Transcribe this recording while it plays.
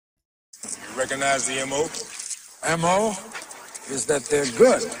You recognize the MO? MO is that they're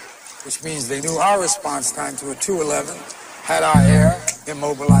good, which means they knew our response time to a 211, had our air,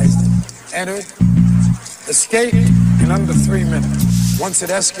 immobilized it, entered, escaped in under 3 minutes. Once it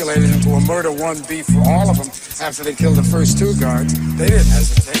escalated into a murder 1B for all of them after they killed the first 2 guards, they didn't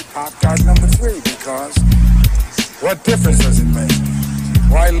hesitate. Pop guard number 3, because what difference does it make?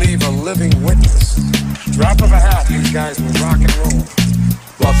 Why leave a living witness? Drop of a hat, these guys will rock and roll.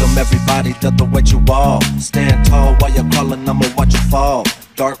 Welcome everybody to the What You All. Stand tall while you're calling, I'ma watch you fall.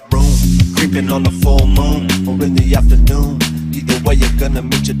 Dark room, creeping on the full moon, or in the afternoon. Either way you're gonna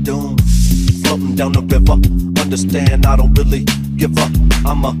meet your doom. Floating down the river, understand I don't really give up.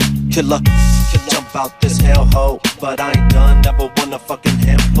 I'm a killer, jump out this hellhole. But I ain't done, never want a fucking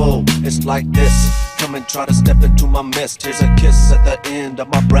handful. It's like this, come and try to step into my mist. Here's a kiss at the end of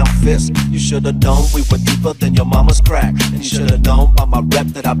my brown fist. You should've known we were deeper than your mama's crack. And you should've known by my rep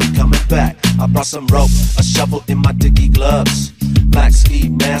that I'd be coming back. I brought some rope, a shovel in my dicky gloves, black ski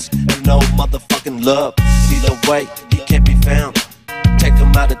mask, and no motherfucking love. Either way, he can't be found. Take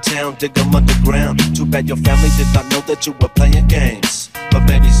him out of town, dig him underground. Too bad your family did not know that you were playing games. But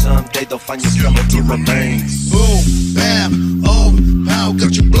maybe someday they'll find your skeleton remains. Boom, bam, oh, pow,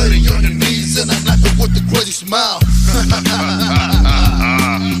 got you bloody on your knees, and I knock it with a crazy smile.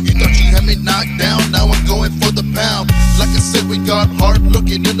 You thought you had me knocked down, now I'm going for the pound. Like I said, we got hard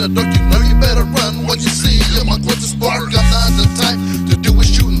looking in the dark. You know you better run when you see my closest spark. I'm not the type to do a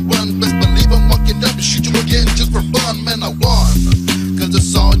shoot and run. Best believe I'm walking up to shoot you again just for fun, man. I won. Cause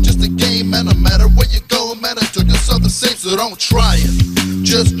it's all just a game, man. No matter where you go, man, I told yourself the same, so don't try it.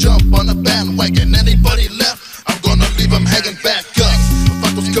 Just jump on a bandwagon. Anybody left, I'm gonna leave them hanging back up.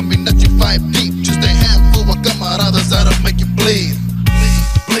 Vatos coming at you 5 deep, just a handful of camaradas that'll make you bleed.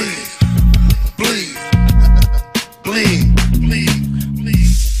 Bleed, bleed, bleed, bleed,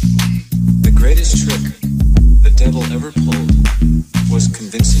 bleed. The greatest trick the devil ever pulled was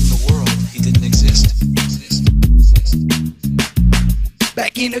convincing the world he didn't exist.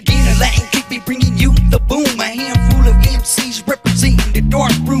 Back in again, a Latin kick be bringing you the boom. A handful of MCs representing the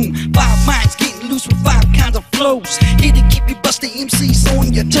dark room. 5 minds getting loose with 5 kinds of flows. Here to keep you busting MCs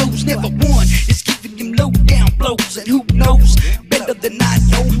on your toes. Never one is giving them low down blows. And who knows better than I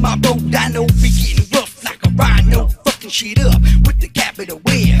know? My road I know be getting rough like a rhino. Fucking shit up with the capital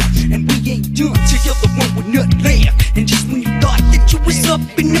where. And we ain't done till you're the one with nothing left. And just when you thought that you was up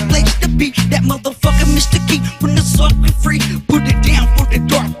in the place to be, that motherfucker Mr. Key from the sucker free. Put it down for the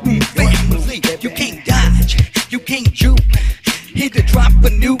Darkroom Family. You can't dodge, you can't juke. Hit to drop a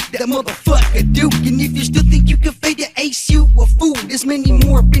nuke, that motherfucker Duke. And if you still think you can fade the ace, you a fool. There's many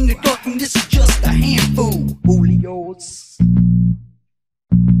more up in the dark room, this is just a handful. Julios.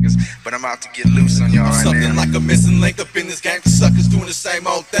 But I'm out to get loose on y'all right Something now. like a missing link up in this game. Cause suckers doing the same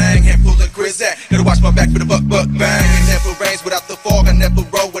old thing. Handful of grizz at. Gotta watch my back for the buck bang. It never rains without the fog. I never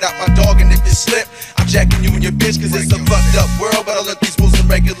roll without my dog. And if you slip, I'm jacking you and your bitch. Cause it's a fucked up world. But I learned these rules and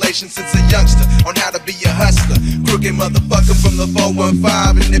regulations since a youngster on how to be a hustler. Crooked motherfucker from the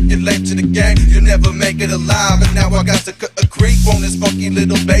 415. And if you're late to the game, you'll never make it alive. And now I got to cut a creep on this funky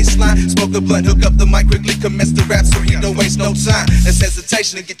little bass line. Smoke a blunt, hook up the mic, quickly commence the rap so you don't waste no time. That's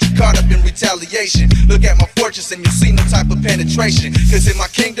hesitation to get you caught up in retaliation. Look at my fortress and you'll see no type of penetration. Cause in my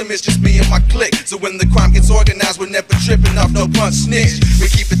kingdom it's just me and my clique. So when the crime gets organized, we're never tripping off no punk snitch. We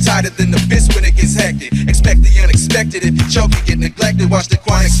keep it tighter than the fist when it gets hectic. Expect the unexpected. If you choke, you get neglected. Watch the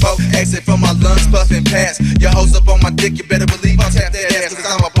chronic smoke exit from my lungs, puffing past. Your hoes up on my dick, you better believe I'll tap that ass. Cause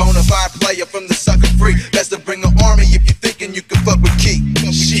I'm a bona fide player from the sucker free. Best to bring an army if you thinking you can fuck with Key.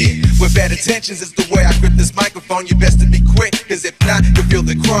 Shit, with bad intentions is the way I grip this microphone. You best to be quick, cause if not, you'll feel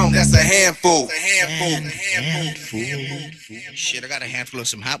the chrome. That's a handful. Shit, I got a handful of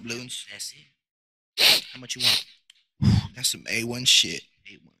some hot balloons. That's it. How much you want? That's some A1 shit.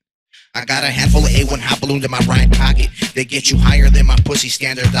 I got a handful of A1 hot balloons in my right pocket. They get you higher than my pussy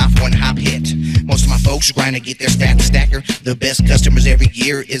standard off one hop hit. Most of my folks grind to get their stat stacker. The best customers every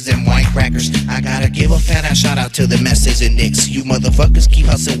year is them wine crackers. I gotta give a fat ass shout out to the Merced and Nicks. You motherfuckers keep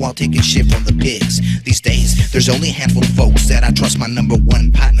hustling while taking shit from the pigs. These days, there's only a handful of folks that I trust, my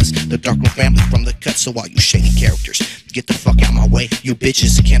 #1 partners. The Darkroom Family from the cut, so all you shady characters, get the fuck out my way. You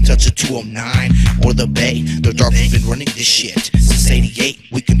bitches can't touch the 209 or the Bay. The Darkroom's been running this shit since '88.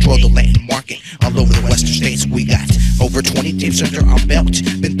 We control the Latin market all over the western states. We got over 20 tapes under our belt.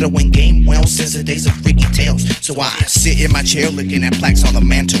 Been throwing game well since the days of freaky tales. So I sit in my chair looking at plaques on the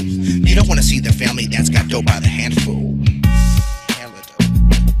mantle. You don't want to see the family that's got dope by the handful. Hella dope.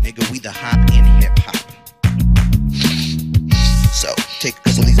 Nigga, we the hop in hip hop. So take a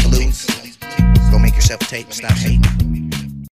couple of these balloons. Go make yourself a tape. Stop hating.